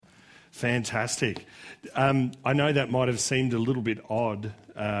Fantastic. I know that might have seemed a little bit odd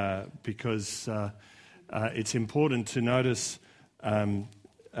because it's important to notice.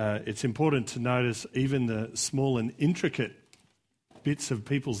 It's important to notice even the small and intricate bits of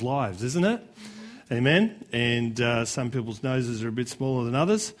people's lives, isn't it? Mm-hmm. Amen. And some people's noses are a bit smaller than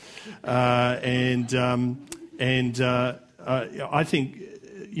others, and I think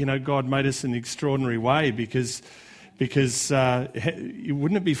God made us in an extraordinary way because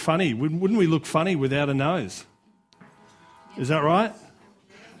wouldn't it be funny? Wouldn't we look funny without a nose? Is that right?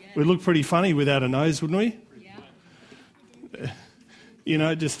 We'd look pretty funny without a nose, wouldn't we?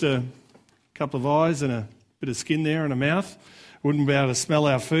 Just a couple of eyes and a bit of skin there and a mouth. Wouldn't be able to smell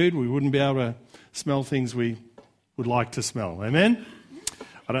our food. We wouldn't be able to smell things we would like to smell. Amen?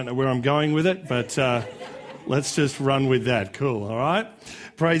 I don't know where I'm going with it, but let's just run with that. Cool, all right?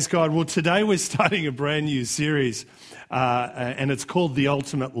 Praise God. Well, today we're starting a brand new series, and it's called The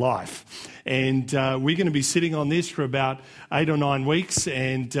Ultimate Life. And we're going to be sitting on this for about 8 or 9 weeks,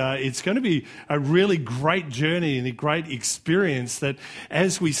 and it's going to be a really great journey and a great experience that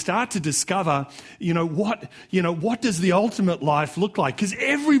as we start to discover, what does the ultimate life look like? Because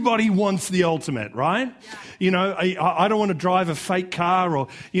everybody wants the ultimate, right? Yeah. I don't want to drive a fake car, or,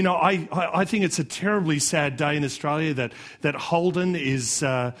 I think it's a terribly sad day in Australia that Holden is,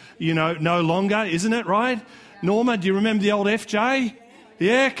 no longer, isn't it, right? Yeah. Norma, do you remember the old FJ?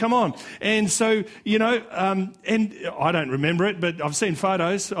 Yeah, come on. And so, and I don't remember it, but I've seen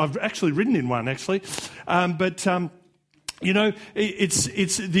photos. I've actually ridden in one, actually. It's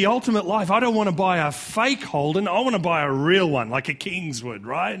the ultimate life. I don't want to buy a fake Holden. I want to buy a real one, like a Kingswood,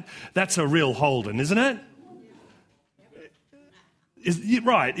 right? That's a real Holden, isn't it?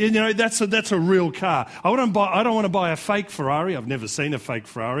 Right, that's a real car. I don't want to buy a fake Ferrari. I've never seen a fake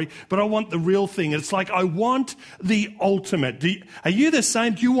Ferrari, but I want the real thing. It's like I want the ultimate. Are you the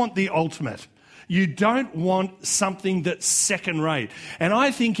same? Do you want the ultimate? You don't want something that's second rate. And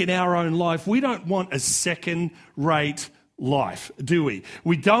I think in our own life, we don't want a second rate life, do we?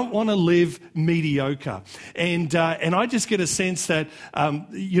 We don't want to live mediocre. And I just get a sense that,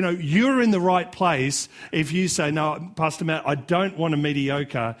 you're in the right place if you say, no, Pastor Matt, I don't want a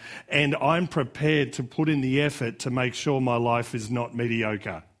mediocre, and I'm prepared to put in the effort to make sure my life is not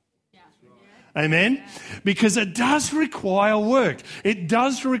mediocre. Amen? Because it does require work. It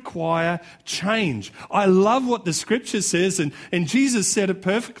does require change. I love what the scripture says, and Jesus said it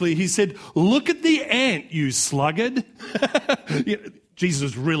perfectly. He said, look at the ant, you sluggard.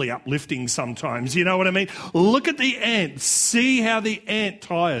 Jesus is really uplifting sometimes, you know what I mean? Look at the ant. See how the ant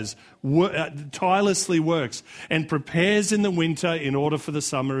tirelessly works and prepares in the winter in order for the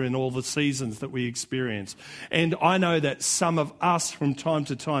summer in all the seasons that we experience. And I know that some of us from time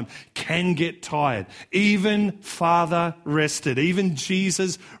to time can get tired. Even Father rested. Even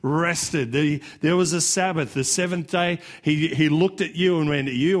Jesus rested. There was a Sabbath, the seventh day. He looked at you and went,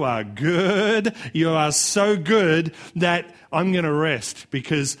 you are good. You are so good that I'm going to rest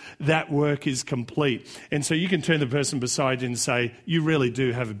because that work is complete. And so you can turn the person beside you and say, you really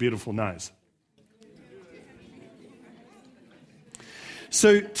do have a beautiful nose.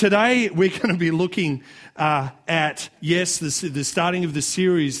 So today we're going to be looking at, yes, the starting of the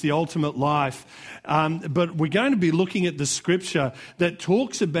series, The Ultimate Life, but we're going to be looking at the scripture that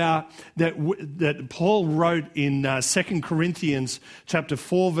talks about that Paul wrote in 2 Corinthians chapter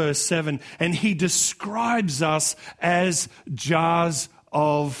 4, verse 7, and he describes us as jars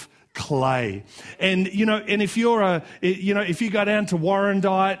of clay. And and if you're if you go down to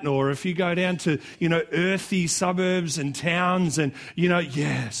Warrandyte, or if you go down to earthy suburbs and towns, and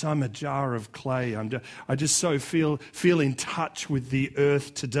yes, I'm a jar of clay. I just so feel in touch with the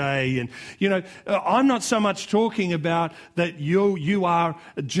earth today. And I'm not so much talking about that you are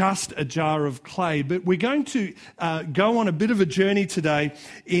just a jar of clay, but we're going to go on a bit of a journey today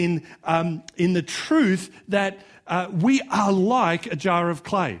in the truth that we are like a jar of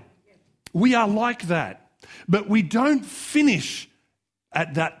clay. We are like that, but we don't finish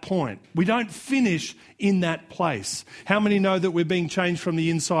at that point. We don't finish in that place. How many know that we're being changed from the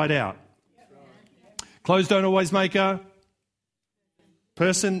inside out? Clothes don't always make a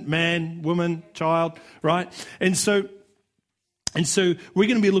person, man, woman, child, right? And so we're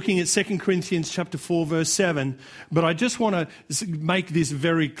going to be looking at 2 Corinthians chapter 4, verse 7, but I just want to make this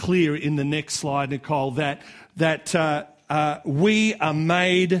very clear in the next slide, Nicole, that we are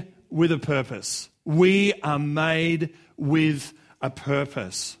made with a purpose. We are made with a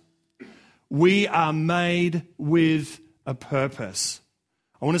purpose. We are made with a purpose.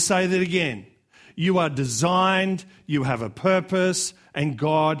 I want to say that again. You are designed, you have a purpose, and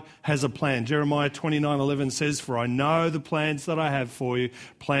God has a plan. Jeremiah 29:11 says, "For I know the plans that I have for you,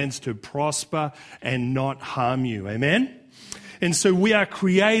 plans to prosper and not harm you." Amen? And so we are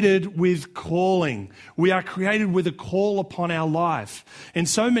created with calling. We are created with a call upon our life. And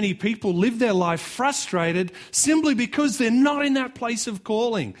so many people live their life frustrated simply because they're not in that place of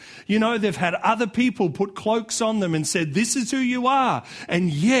calling. You know, they've had other people put cloaks on them and said, "This is who you are."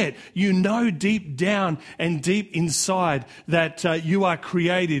 And yet, you know deep down and deep inside that you are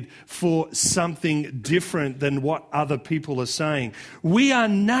created for something different than what other people are saying. We are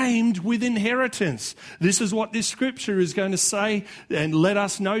named with inheritance. This is what this scripture is going to say and let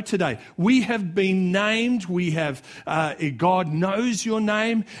us know today. We have been named. We have, God knows your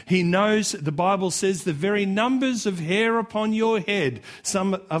name. He knows, the Bible says, the very numbers of hair upon your head.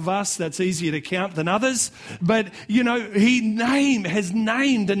 Some of us, that's easier to count than others. But, you know, He has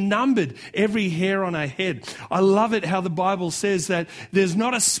named and numbered every hair on our head. I love it how the Bible says that there's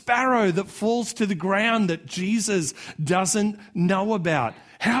not a sparrow that falls to the ground that Jesus doesn't know about.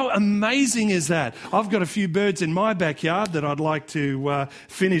 How amazing is that? I've got a few birds in my backyard that I'd like to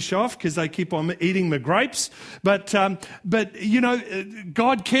finish off because they keep on eating my grapes. But you know,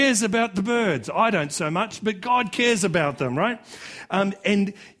 God cares about the birds. I don't so much, but God cares about them, right?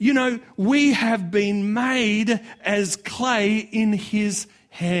 And, you know, we have been made as clay in His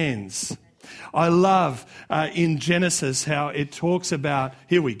hands. I love in Genesis how it talks about,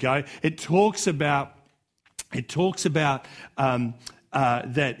 here we go, it talks about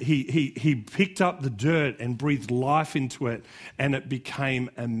that he picked up the dirt and breathed life into it, and it became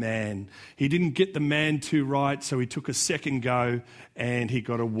a man. He didn't get the man too right, so he took a second go and he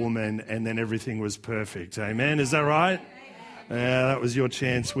got a woman, and then everything was perfect. Amen? Is that right? Yeah, that was your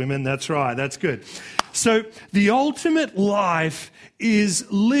chance, women. That's right. That's good. So the ultimate life is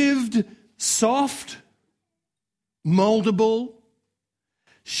lived soft, moldable,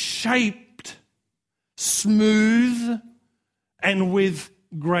 shaped, smooth, and with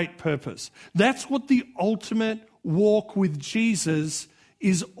great purpose. That's what the ultimate walk with Jesus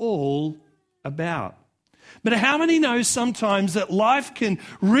is all about. But how many know sometimes that life can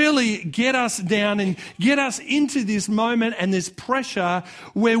really get us down and get us into this moment and this pressure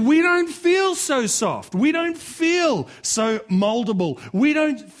where we don't feel so soft. We don't feel so moldable. We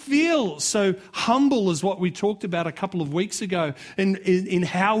don't feel so humble as what we talked about a couple of weeks ago in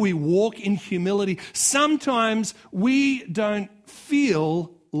how we walk in humility. Sometimes we don't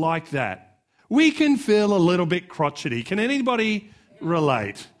feel like that. We can feel a little bit crotchety. Can anybody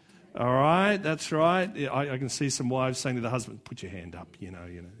relate? All right, that's right. I can see some wives saying to the husband, "Put your hand up," you know.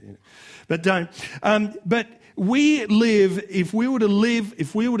 But don't. But we live, if we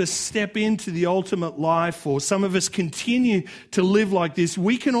were to step into the ultimate life, or some of us continue to live like this,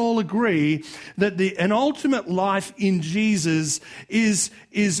 we can all agree that an ultimate life in Jesus is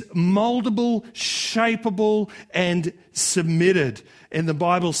moldable, shapeable, and submitted. And the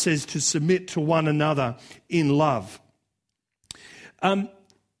Bible says to submit to one another in love.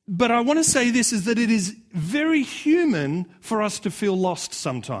 But I want to say this, is that it is very human for us to feel lost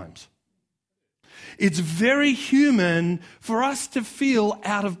sometimes. It's very human for us to feel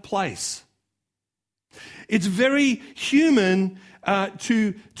out of place. It's very human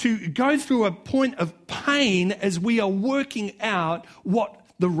to go through a point of pain as we are working out what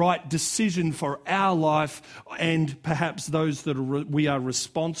the right decision for our life and perhaps those that we are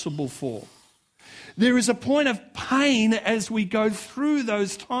responsible for. There is a point of pain as we go through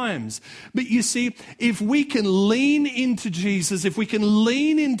those times. But you see, if we can lean into Jesus, if we can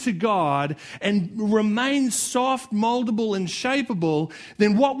lean into God and remain soft, moldable, and shapeable,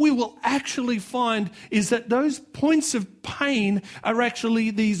 then what we will actually find is that those points of pain are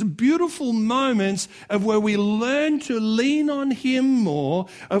actually these beautiful moments of where we learn to lean on Him more,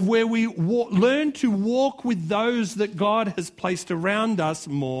 of where we learn to walk with those that God has placed around us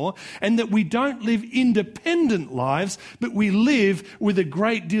more, and that we don't live independent lives, but we live with a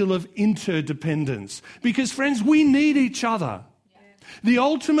great deal of interdependence. Because, friends, we need each other. The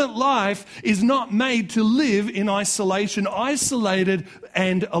ultimate life is not made to live in isolation, isolated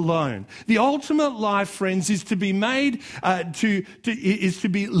and alone. The ultimate life, friends, is to be made is to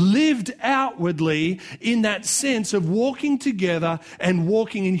be lived outwardly in that sense of walking together and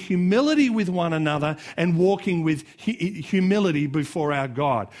walking in humility with one another and walking with humility before our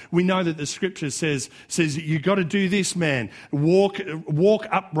God. We know that the Scripture says you got to do this, man. Walk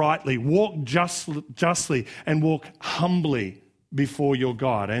uprightly, walk justly, and walk humbly before your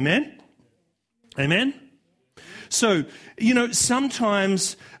God. Amen? Amen? So,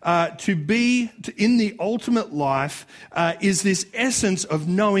 sometimes to be in the ultimate life is this essence of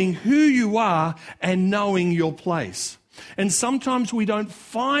knowing who you are and knowing your place. And sometimes we don't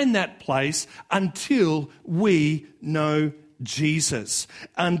find that place until we know Jesus,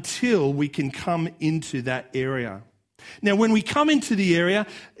 until we can come into that area. Now, when we come into the area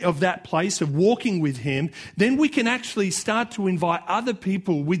of that place of walking with him, then we can actually start to invite other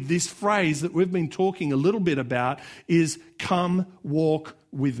people with this phrase that we've been talking a little bit about is, come walk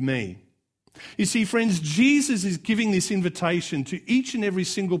with me. You see, friends, Jesus is giving this invitation to each and every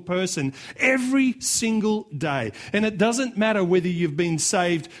single person every single day. And it doesn't matter whether you've been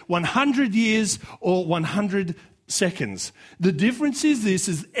saved 100 years or 100 seconds. The difference is this,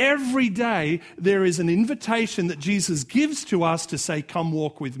 is every day there is an invitation that Jesus gives to us to say, come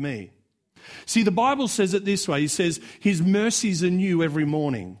walk with me. See, the Bible says it this way. He says, his mercies are new every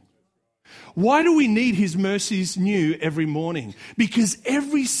morning. Why do we need his mercies new every morning? Because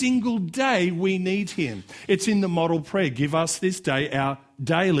every single day we need him. It's in the model prayer. Give us this day our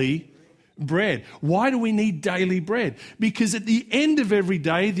daily bread. Why do we need daily bread? Because at the end of every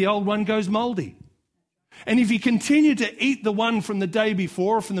day, the old one goes moldy. And if you continue to eat the one from the day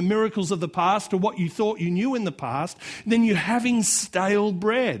before, or from the miracles of the past, or what you thought you knew in the past, then you're having stale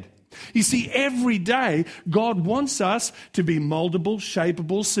bread. You see, every day, God wants us to be moldable,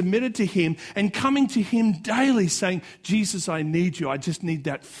 shapeable, submitted to him, and coming to him daily saying, Jesus, I need you. I just need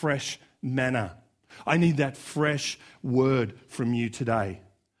that fresh manna. I need that fresh word from you today.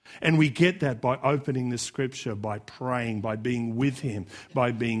 And we get that by opening the scripture, by praying, by being with him,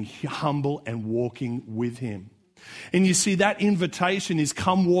 by being humble and walking with him. And you see, that invitation is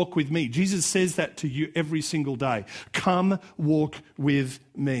come walk with me. Jesus says that to you every single day. Come walk with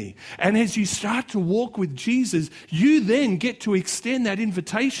me. And as you start to walk with Jesus, you then get to extend that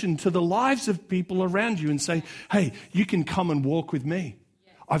invitation to the lives of people around you and say, hey, you can come and walk with me.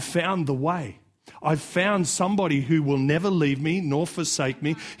 I've found the way. I've found somebody who will never leave me nor forsake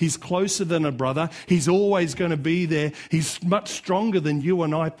me. He's closer than a brother. He's always going to be there. He's much stronger than you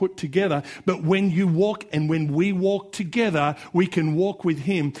and I put together. But when you walk and when we walk together, we can walk with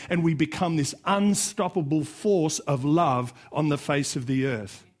him and we become this unstoppable force of love on the face of the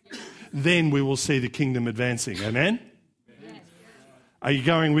earth. Then we will see the kingdom advancing. Amen? Are you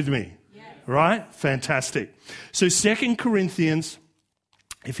going with me? Right? Fantastic. So 2 Corinthians,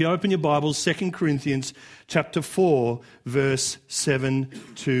 if you open your Bibles, 2 Corinthians chapter 4, verse 7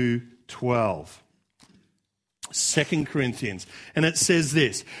 to 12. 2 Corinthians. And it says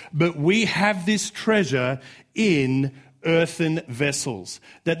this, but we have this treasure in earthen vessels,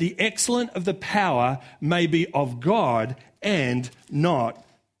 that the excellence of the power may be of God and not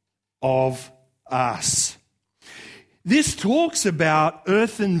of us. This talks about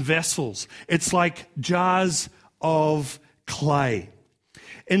earthen vessels. It's like jars of clay.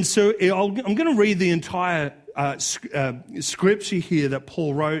 And so I'm going to read the entire scripture here that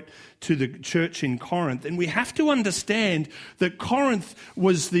Paul wrote to the church in Corinth. And we have to understand that Corinth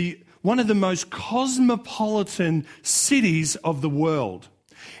was one of the most cosmopolitan cities of the world.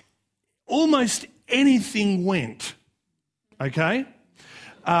 Almost anything went, okay?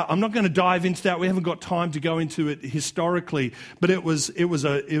 I'm not going to dive into that. We haven't got time to go into it historically, but it was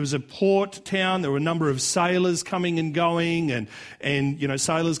a port town. There were a number of sailors coming and going, and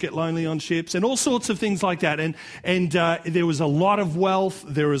sailors get lonely on ships, and all sorts of things like that. And there was a lot of wealth.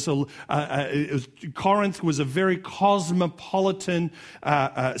 There was Corinth was a very cosmopolitan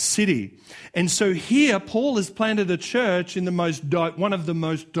city, and so here Paul has planted a church in one of the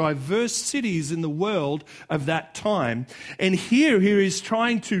most diverse cities in the world of that time, and here he is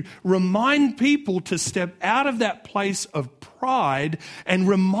trying to remind people to step out of that place of pride and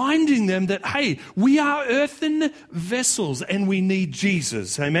reminding them that, hey, we are earthen vessels and we need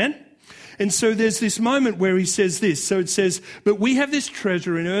Jesus. Amen? And so there's this moment where he says this. So it says, but we have this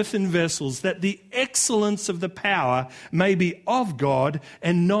treasure in earthen vessels, that the excellence of the power may be of God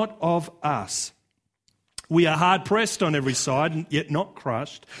and not of us. We are hard-pressed on every side, yet not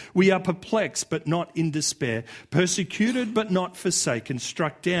crushed. We are perplexed, but not in despair. Persecuted, but not forsaken.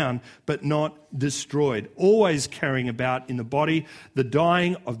 Struck down, but not destroyed. Always carrying about in the body the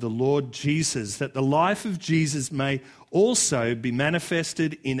dying of the Lord Jesus, that the life of Jesus may also be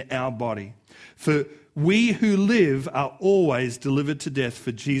manifested in our body. For we who live are always delivered to death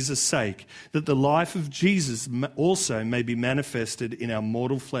for Jesus' sake, that the life of Jesus also may be manifested in our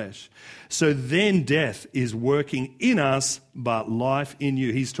mortal flesh. So then death is working in us, but life in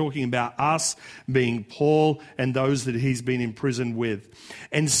you. He's talking about us being Paul and those that he's been imprisoned with.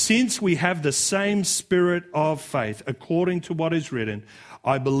 And since we have the same spirit of faith, according to what is written,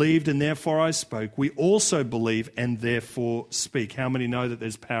 I believed and therefore I spoke. We also believe and therefore speak. How many know that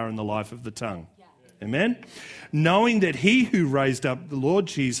there's power in the life of the tongue? Yeah. Amen? Knowing that he who raised up the Lord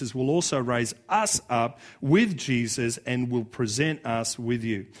Jesus will also raise us up with Jesus and will present us with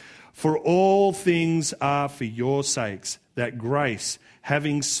you. For all things are for your sakes, that grace,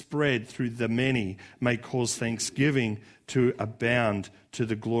 having spread through the many, may cause thanksgiving to abound to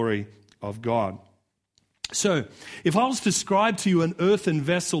the glory of God. So, if I was to describe to you an earthen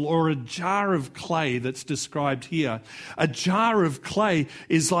vessel or a jar of clay that's described here, a jar of clay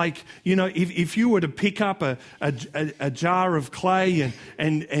is like, if you were to pick up a jar of clay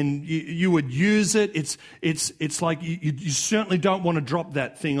and you would use it, it's like you certainly don't want to drop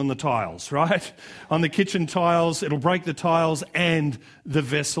that thing on the tiles, right? On the kitchen tiles, it'll break the tiles and the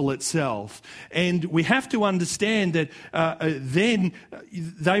vessel itself. And we have to understand that then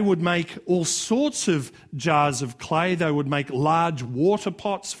they would make all sorts of jars of clay. They would make large water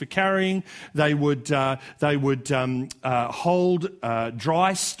pots for carrying. They would hold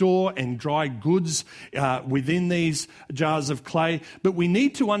dry store and dry goods within these jars of clay. But we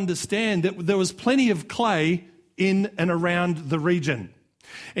need to understand that there was plenty of clay in and around the region.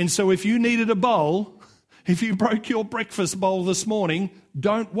 And so if you needed a bowl, if you broke your breakfast bowl this morning,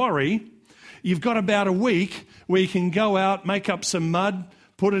 don't worry. You've got about a week where you can go out, make up some mud,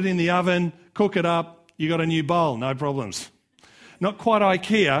 put it in the oven, cook it up. You got a new bowl, no problems. Not quite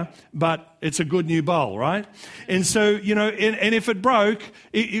IKEA, but it's a good new bowl, right? And so, and if it broke,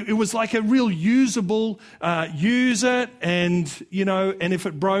 it was like a real usable, use it, and if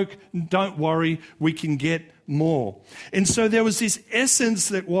it broke, don't worry, we can get more. And so there was this essence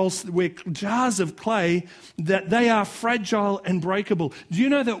that whilst we're jars of clay, that they are fragile and breakable. Do you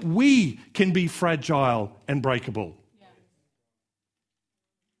know that we can be fragile and breakable?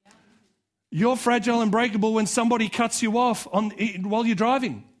 You're fragile and breakable when somebody cuts you off while you're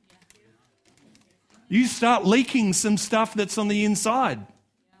driving. You start leaking some stuff that's on the inside.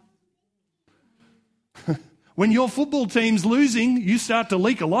 When your football team's losing, you start to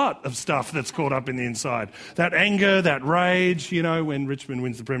leak a lot of stuff that's caught up in the inside. That anger, that rage, when Richmond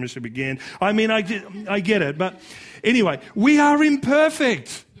wins the premiership again. I mean, I get it. But anyway, we are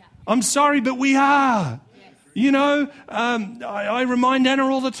imperfect. I'm sorry, but we are. I remind Anna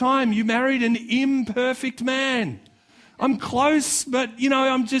all the time, you married an imperfect man. I'm close, but,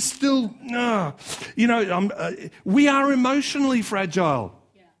 I'm just still, we are emotionally fragile,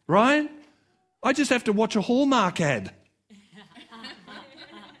 right? I just have to watch a Hallmark ad.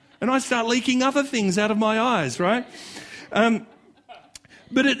 And I start leaking other things out of my eyes, right?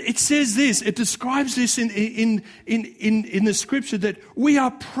 But it says this, it describes this in the scripture that we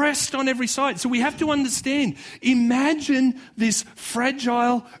are pressed on every side. So we have to understand, imagine this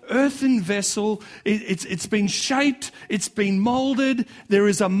fragile earthen vessel. It's been shaped, it's been molded. There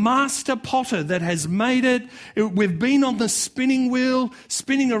is a master potter that has made it. We've been on the spinning wheel,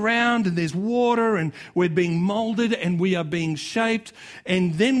 spinning around, and there's water, and we're being molded and we are being shaped.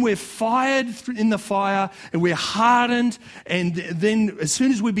 And then we're fired in the fire and we're hardened, and then as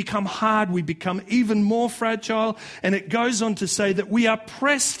soon as we become hard, we become even more fragile. And it goes on to say that we are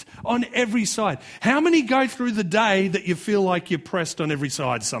pressed on every side. How many go through the day that you feel like you're pressed on every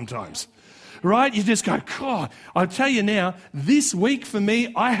side sometimes? Right? You just go, God, I'll tell you now, this week for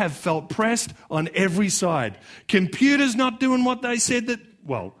me, I have felt pressed on every side. Computers not doing what they said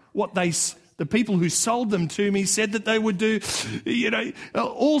the people who sold them to me said that they would do,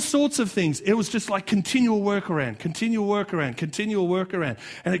 all sorts of things. It was just like continual workaround.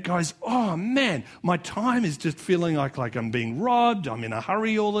 And it goes, oh man, my time is just feeling like I'm being robbed. I'm in a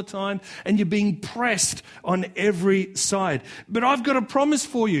hurry all the time. And you're being pressed on every side. But I've got a promise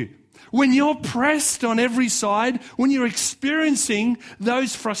for you. When you're pressed on every side, when you're experiencing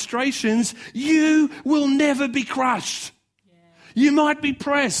those frustrations, you will never be crushed. Yeah. You might be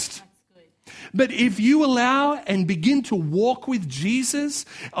pressed. But if you allow and begin to walk with Jesus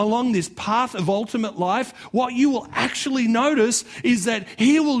along this path of ultimate life, what you will actually notice is that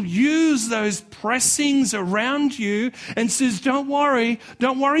he will use those pressings around you and says, don't worry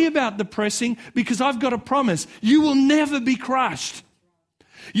about the pressing, because I've got a promise. You will never be crushed.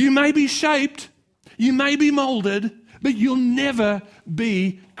 You may be shaped, you may be molded, but you'll never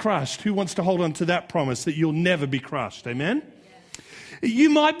be crushed. Who wants to hold on to that promise that you'll never be crushed? Amen?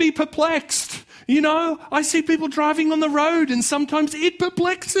 You might be perplexed. I see people driving on the road and sometimes it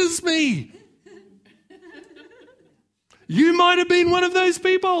perplexes me. You might have been one of those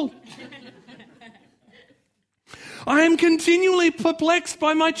people. I am continually perplexed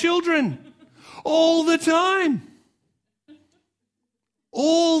by my children all the time.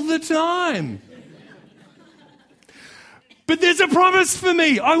 But there's a promise for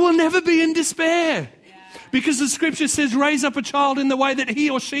me. I will never be in despair. Because the scripture says, raise up a child in the way that he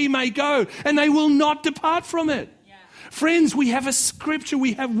or she may go, and they will not depart from it. Friends, we have a scripture,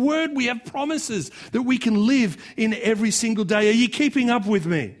 we have word, we have promises that we can live in every single day. Are you keeping up with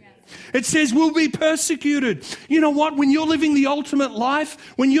me? It says we'll be persecuted. You know what? When you're living the ultimate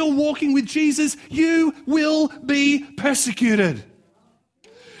life, when you're walking with Jesus, you will be persecuted.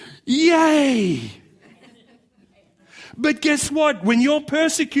 Yay! But guess what? When you're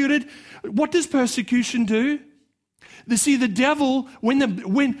persecuted, what does persecution do? You see, the devil, when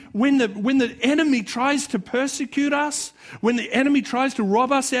the enemy tries to persecute us, when the enemy tries to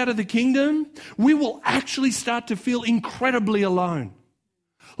rob us out of the kingdom, we will actually start to feel incredibly alone.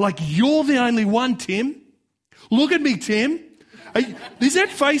 Like, you're the only one, Tim. Look at me, Tim. Is that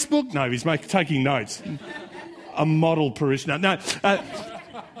Facebook? No, he's taking notes. A model parishioner.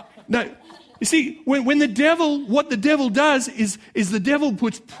 No. You see, when the devil, what the devil does is the devil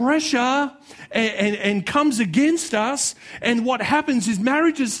puts pressure and comes against us, and what happens is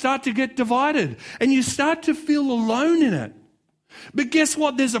marriages start to get divided, and you start to feel alone in it. But guess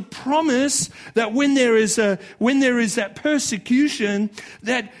what? There's a promise that when there is that persecution,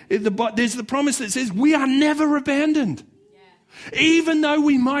 there's the promise that says we are never abandoned. Even though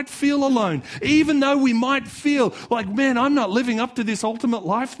we might feel alone, even though we might feel like, man, I'm not living up to this ultimate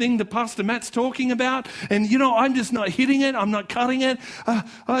life thing that Pastor Matt's talking about, and I'm just not hitting it, I'm not cutting it.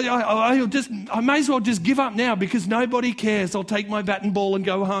 I may as well just give up now because nobody cares. I'll take my bat and ball and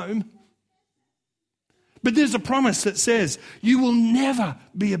go home. But there's a promise that says you will never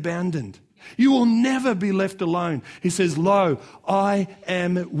be abandoned. You will never be left alone. He says, lo, I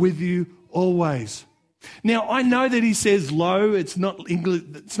am with you always. Now, I know that he says lo, it's not English,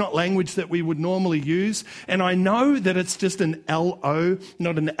 it's not language that we would normally use, and I know that it's just an L-O,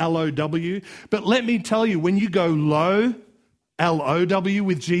 not an L-O-W, but let me tell you, when you go low, L-O-W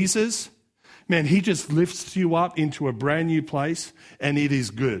with Jesus, man, he just lifts you up into a brand new place, and it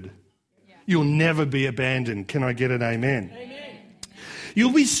is good. Yeah. You'll never be abandoned. Can I get an amen? Amen.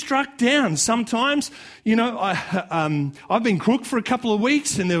 You'll be struck down. Sometimes, I've been crook for a couple of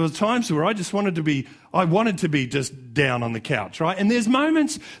weeks, and there were times where I wanted to be just down on the couch, right? And there's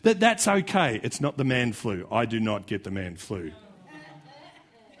moments that's okay. It's not the man flu. I do not get the man flu.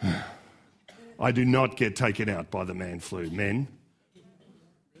 I do not get taken out by the man flu, men.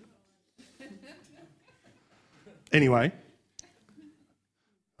 Anyway,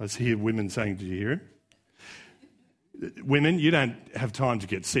 I hear women saying, did you hear it? Women, you don't have time to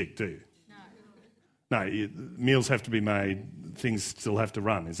get sick, do you? No, meals have to be made, things still have to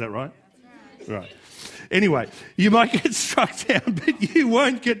run, is that right? That's right. Right. Anyway, you might get struck down, but you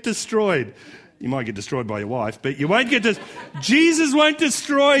won't get destroyed. You might get destroyed by your wife, but you won't get Jesus won't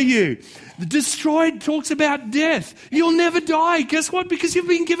destroy you. The destroyed talks about death. You'll never die. Guess what? Because you've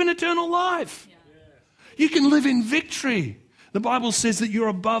been given eternal life. You can live in victory. The Bible says that you're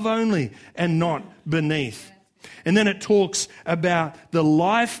above only and not beneath. And then it talks about the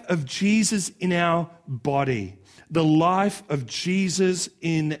life of Jesus in our body. The life of Jesus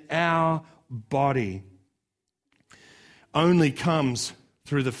in our body only comes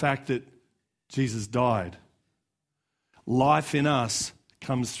through the fact that Jesus died. Life in us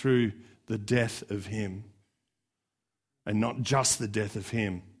comes through the death of him. And not just the death of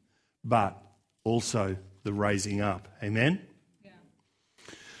him, but also the raising up. Amen?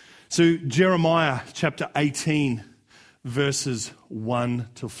 So Jeremiah chapter 18, verses 1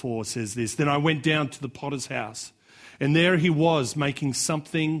 to 4 says this. Then I went down to the potter's house, and there he was making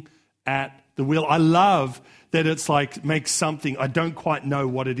something at the wheel. I love that it's like make something. I don't quite know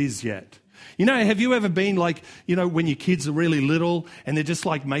what it is yet. Have you ever been like, when your kids are really little and they're just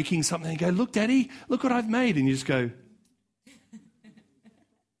like making something and go, look, Daddy, look what I've made. And you just go,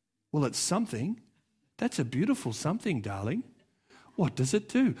 well, it's something. That's a beautiful something, darling. What does it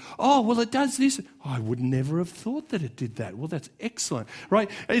do? Oh, well, it does this. Oh, I would never have thought that it did that. Well, that's excellent,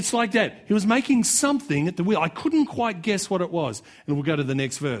 right? It's like that. He was making something at the wheel. I couldn't quite guess what it was. And we'll go to the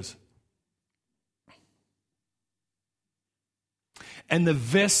next verse. And the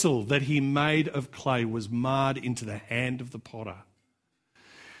vessel that he made of clay was marred into the hand of the potter.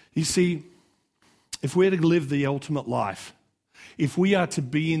 You see, if we're to live the ultimate life, if we are to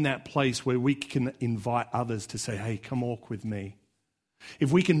be in that place where we can invite others to say, hey, come walk with me.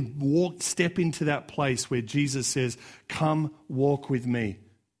 If we can step into that place where Jesus says, come walk with me,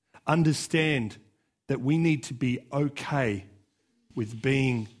 understand that we need to be okay with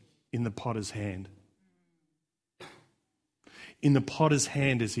being in the potter's hand. In the potter's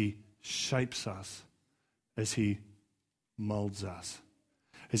hand as he shapes us, as he molds us,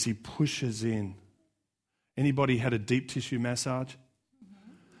 as he pushes in. Anybody had a deep tissue massage?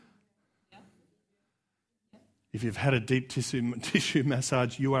 If you've had a deep tissue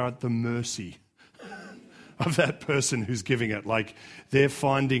massage, you are at the mercy of that person who's giving it. Like, they're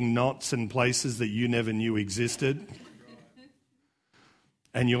finding knots and places that you never knew existed.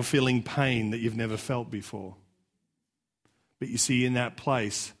 And you're feeling pain that you've never felt before. But you see, in that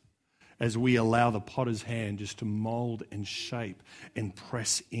place, as we allow the potter's hand just to mold and shape and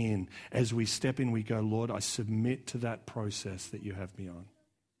press in, as we step in, we go, Lord, I submit to that process that you have me on.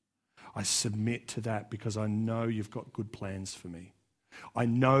 I submit to that because I know you've got good plans for me. I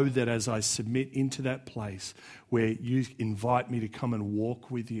know that as I submit into that place where you invite me to come and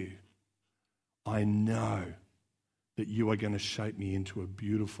walk with you, I know that you are going to shape me into a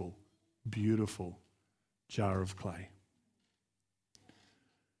beautiful, beautiful jar of clay.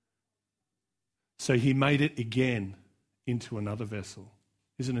 So he made it again into another vessel.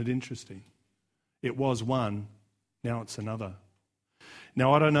 Isn't it interesting? It was one, now it's another.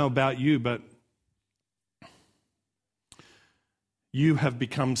 Now, I don't know about you, but you have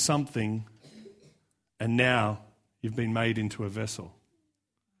become something, and now you've been made into a vessel.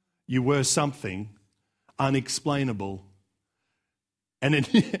 You were something unexplainable, an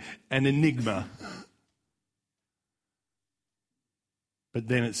enigma. But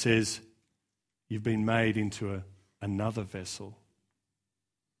then it says, you've been made into another vessel.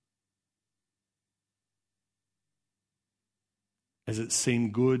 As it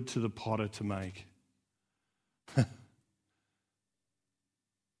seemed good to the potter to make.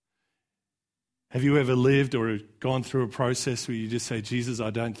 Have you ever lived or gone through a process where you just say, Jesus, I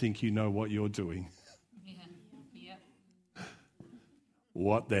don't think you know what you're doing? Yeah.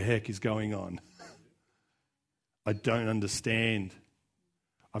 What the heck is going on? I don't understand.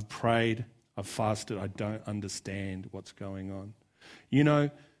 I've prayed, I've fasted, I don't understand what's going on. You know,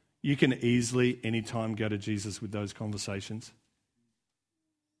 you can easily, anytime, go to Jesus with those conversations.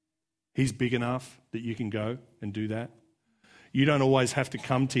 He's big enough that you can go and do that. You don't always have to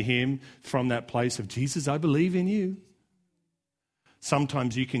come to him from that place of, Jesus, I believe in you.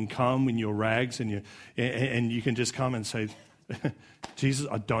 Sometimes you can come in your rags and you can just come and say, Jesus,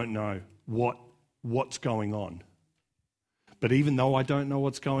 I don't know what's going on. But even though I don't know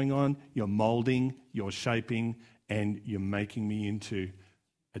what's going on, you're molding, you're shaping, and you're making me into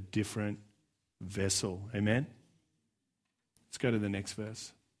a different vessel. Amen? Let's go to the next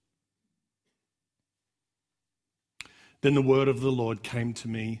verse. Then the word of the Lord came to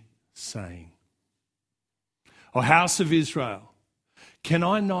me, saying, O house of Israel, can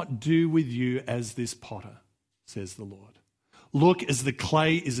I not do with you as this potter, says the Lord? Look, as the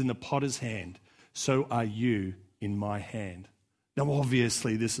clay is in the potter's hand, so are you in my hand. Now,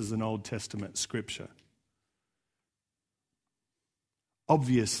 obviously, this is an Old Testament scripture.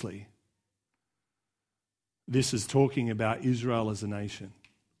 Obviously, this is talking about Israel as a nation.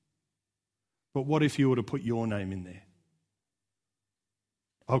 But what if you were to put your name in there?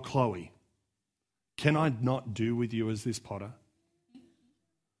 Oh, Chloe, can I not do with you as this potter?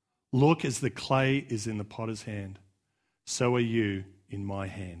 Look, as the clay is in the potter's hand, so are you in my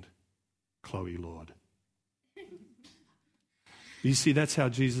hand, Chloe, Lord. You see, that's how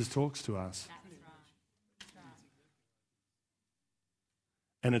Jesus talks to us.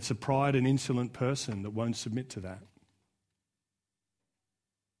 And it's a pride and insolent person that won't submit to that.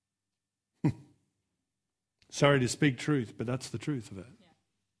 Sorry to speak truth, but that's the truth of it.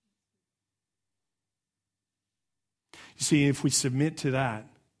 You see, if we submit to that,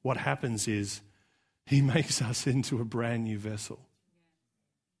 what happens is he makes us into a brand new vessel.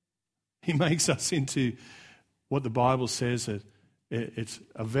 He makes us into what the Bible says that it's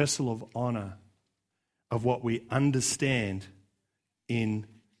a vessel of honor, of what we understand in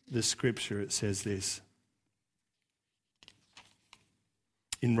the scripture. It says this.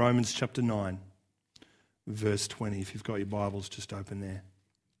 In Romans chapter 9, verse 20, if you've got your Bibles, just open there.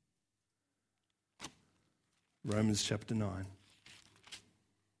 Romans chapter 9,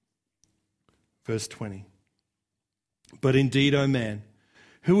 verse 20. But indeed, O man,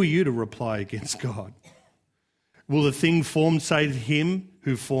 who are you to reply against God? Will the thing formed say to him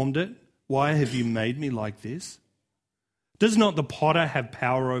who formed it, why have you made me like this? Does not the potter have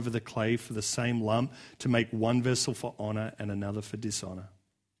power over the clay for the same lump to make one vessel for honor and another for dishonor?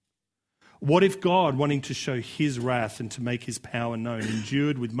 What if God, wanting to show his wrath and to make his power known,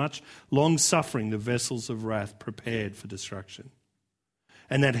 endured with much long suffering the vessels of wrath prepared for destruction,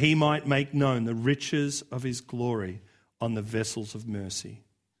 and that he might make known the riches of his glory on the vessels of mercy,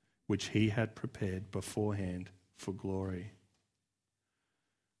 which he had prepared beforehand for glory?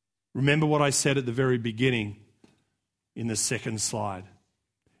 Remember what I said at the very beginning in the second slide.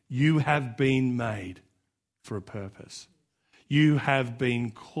 You have been made for a purpose. You have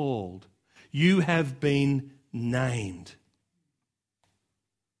been called. You have been named.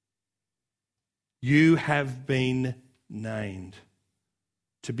 You have been named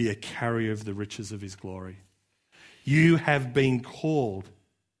to be a carrier of the riches of his glory. You have been called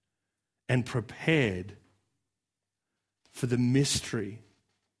and prepared for the mystery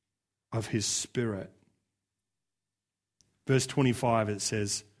of his Spirit. Verse 25, it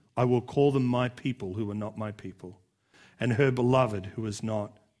says, I will call them my people who are not my people, and her beloved who is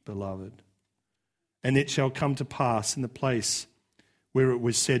not beloved. And it shall come to pass in the place where it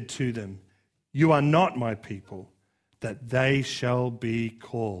was said to them, you are not my people, that they shall be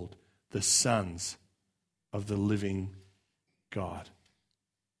called the sons of the living God.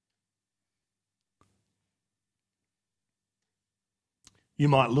 You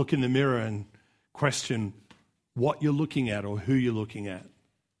might look in the mirror and question what you're looking at or who you're looking at.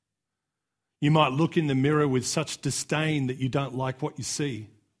 You might look in the mirror with such disdain that you don't like what you see.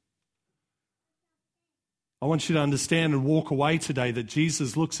 I want you to understand and walk away today that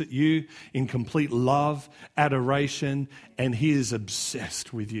Jesus looks at you in complete love, adoration, and he is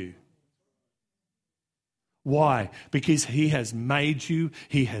obsessed with you. Why? Because he has made you,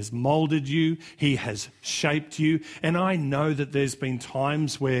 he has molded you, he has shaped you. And I know that there's been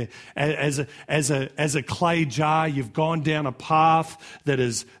times where as a clay jar, you've gone down a path that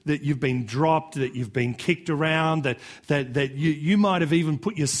you've been dropped, that you've been kicked around, that you might have even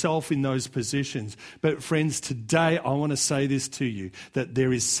put yourself in those positions. But friends, today I want to say this to you, that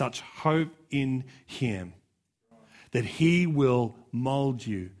there is such hope in him, that he will mold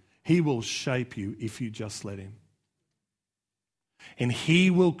you. He will shape you if you just let him. And he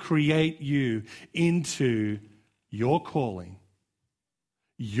will create you into your calling,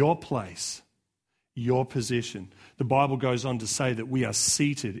 your place, your position. The Bible goes on to say that we are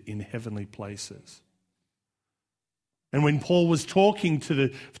seated in heavenly places. And when Paul was talking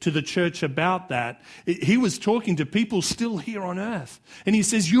to the church about that, he was talking to people still here on earth. And he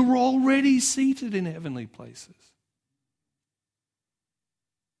says, you're already seated in heavenly places.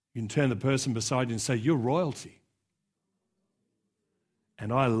 You can turn the person beside you and say, you're royalty.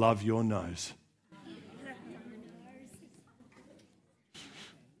 And I love your nose.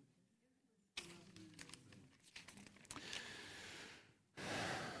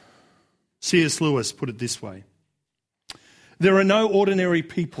 C.S. Lewis put it this way. There are no ordinary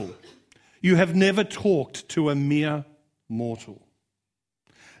people. You have never talked to a mere mortal.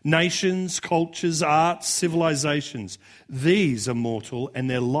 Nations, cultures, arts, civilizations, these are mortal, and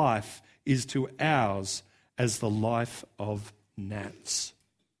their life is to ours as the life of gnats.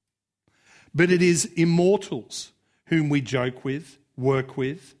 But it is immortals whom we joke with, work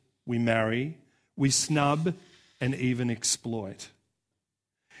with, we marry, we snub, and even exploit.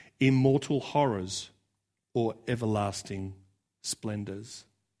 Immortal horrors or everlasting splendors.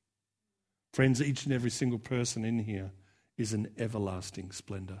 Friends, each and every single person in here is an everlasting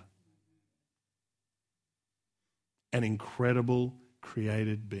splendor. An incredible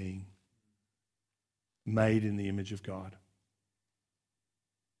created being made in the image of God.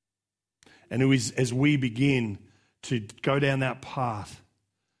 And as we begin to go down that path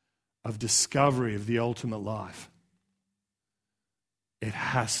of discovery of the ultimate life, it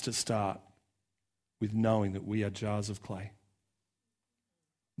has to start with knowing that we are jars of clay,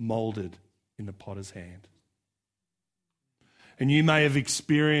 molded in the potter's hand. And you may have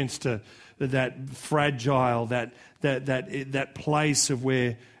experienced that fragile, that place of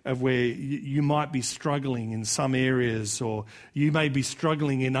where you might be struggling in some areas, or you may be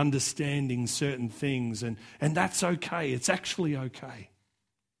struggling in understanding certain things, and that's okay. It's actually okay.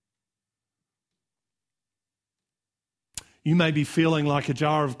 You may be feeling like a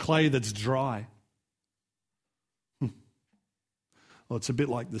jar of clay that's dry. Well, it's a bit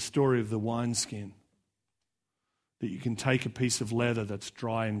like the story of the wineskin. That you can take a piece of leather that's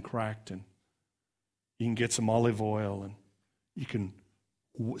dry and cracked, and you can get some olive oil, and you can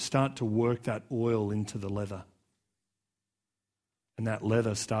start to work that oil into the leather. And that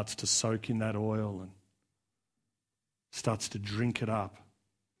leather starts to soak in that oil and starts to drink it up.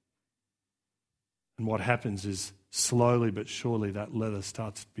 And what happens is slowly but surely that leather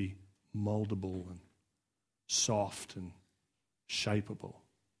starts to be moldable and soft and shapeable.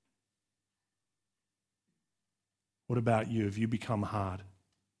 What about you? Have you become hard?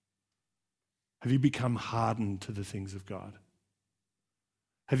 Have you become hardened to the things of God?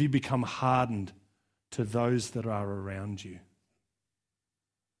 Have you become hardened to those that are around you?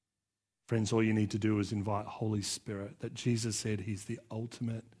 Friends, all you need to do is invite Holy Spirit, that Jesus said he's the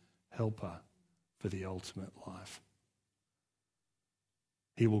ultimate helper for the ultimate life.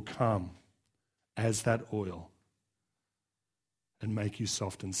 He will come as that oil and make you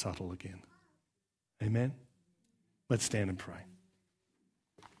soft and subtle again. Amen? Let's stand and pray.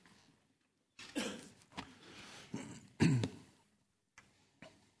 Can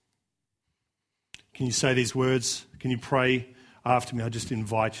you say these words? Can you pray after me? I just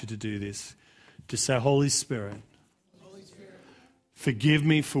invite you to do this. Just say, Holy Spirit, forgive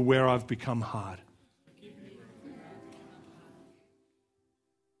me for where I've become hard.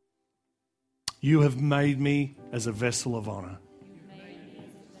 You have made me as a vessel of honor.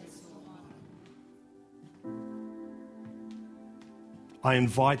 I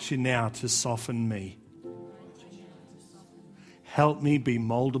invite you now to soften me. Help me be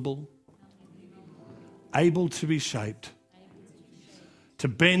moldable, able to be shaped, to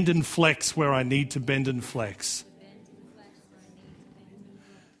bend and flex where I need to bend and flex.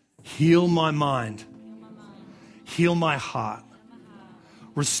 Heal my mind, heal my heart,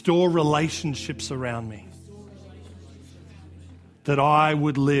 restore relationships around me, that I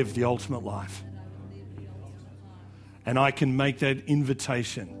would live the ultimate life. And I can make that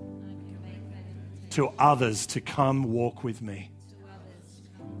invitation to others to come walk with me.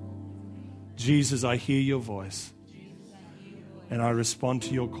 Jesus, I hear your voice and I respond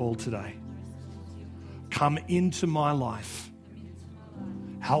to your call today. Come into my life.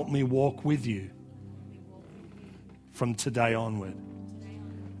 Help me walk with you from today onward.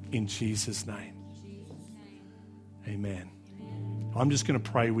 In Jesus' name. Amen. I'm just going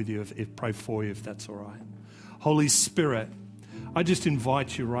to pray with you, pray for you if that's all right. Holy Spirit, I just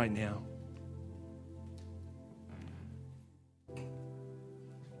invite you right now.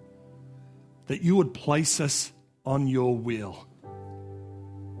 That you would place us on your wheel.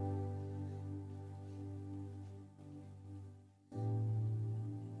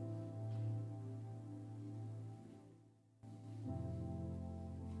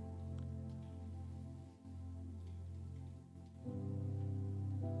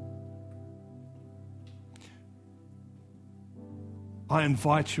 I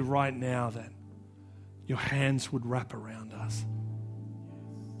invite you right now that your hands would wrap around us.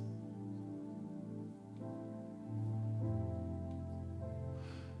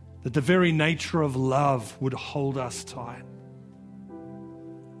 That the very nature of love would hold us tight.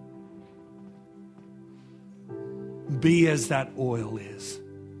 Be as that oil is.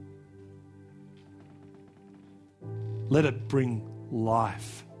 Let it bring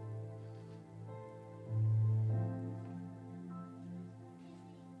life.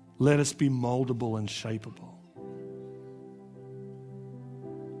 Let us be moldable and shapeable.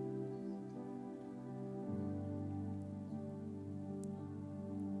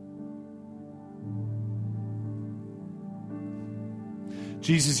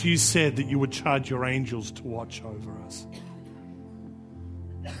 Jesus, you said that you would charge your angels to watch over us.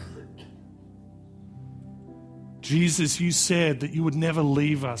 Jesus, you said that you would never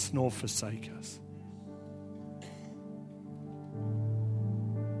leave us nor forsake us.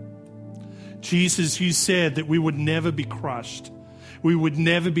 Jesus, you said that we would never be crushed. We would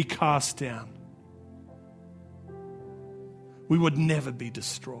never be cast down. We would never be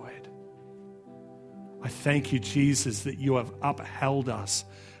destroyed. I thank you, Jesus, that you have upheld us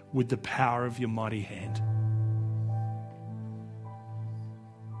with the power of your mighty hand.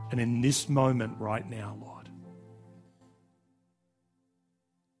 And in this moment right now, Lord,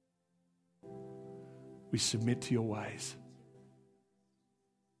 we submit to your ways.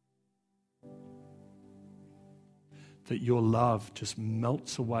 That your love just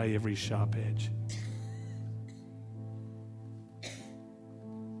melts away every sharp edge.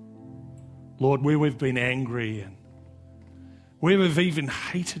 Lord, where we've been angry and where we've even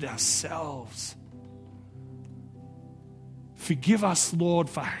hated ourselves, forgive us, Lord,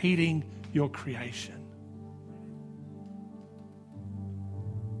 for hating your creation.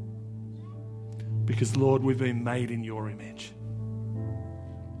 Because, Lord, we've been made in your image.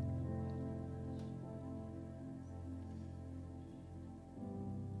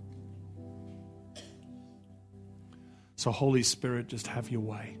 So, Holy Spirit, just have your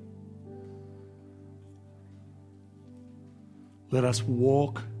way. Let us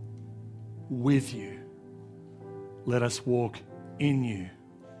walk with you. Let us walk in you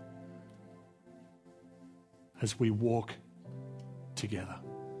as we walk together.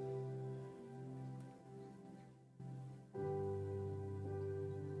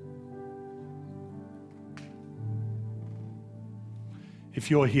 If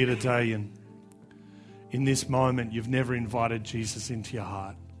you're here today and in this moment you've never invited Jesus into your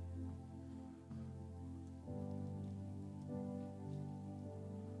heart,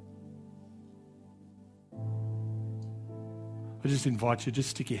 I just invite you, just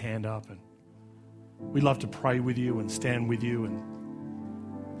stick your hand up and we'd love to pray with you and stand with you. And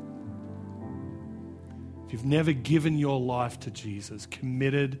if you've never given your life to Jesus,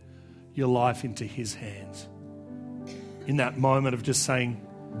 committed your life into his hands, in that moment of just saying,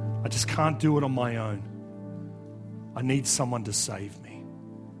 I just can't do it on my own. I need someone to save me.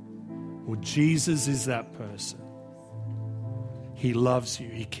 Well, Jesus is that person. He loves you.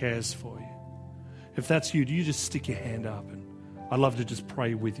 He cares for you. If that's you, do you just stick your hand up? And I'd love to just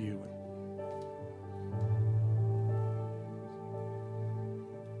pray with you.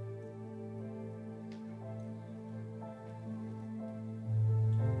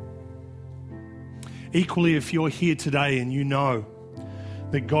 Equally, if you're here today and you know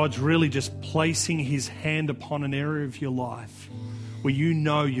that God's really just placing his hand upon an area of your life where you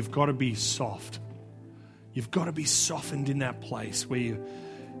know you've got to be soft. You've got to be softened in that place where you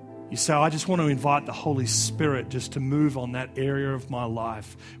say, I just want to invite the Holy Spirit just to move on that area of my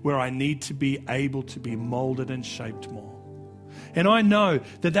life where I need to be able to be molded and shaped more. And I know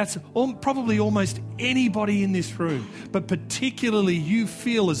that that's probably almost anybody in this room, but particularly you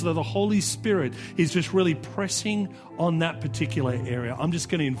feel as though the Holy Spirit is just really pressing on that particular area. I'm just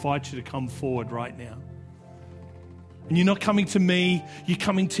going to invite you to come forward right now. And you're not coming to me, you're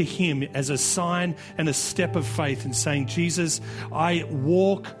coming to him as a sign and a step of faith and saying, Jesus, I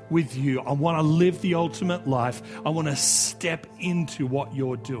walk with you. I want to live the ultimate life. I want to step into what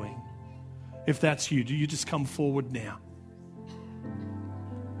you're doing. If that's you, do you just come forward now?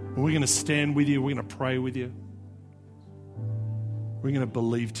 We're going to stand with you. We're going to pray with you. We're going to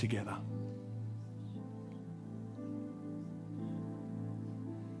believe together.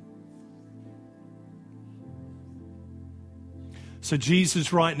 So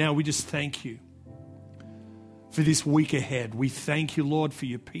Jesus, right now, we just thank you for this week ahead. We thank you, Lord, for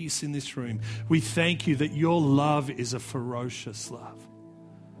your peace in this room. We thank you that your love is a ferocious love,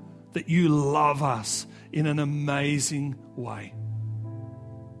 that you love us in an amazing way.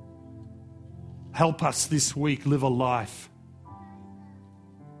 Help us this week live a life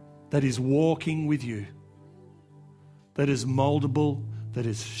that is walking with you, that is moldable, that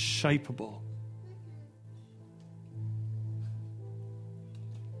is shapeable.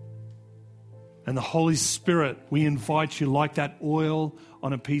 And the Holy Spirit, we invite you like that oil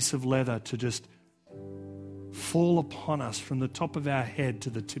on a piece of leather to just fall upon us from the top of our head to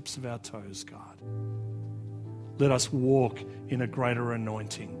the tips of our toes, God. Let us walk in a greater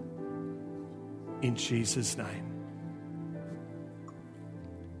anointing. In Jesus' name.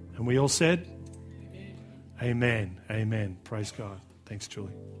 And we all said, Amen. Amen. Praise God. Thanks,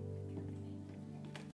 Julie.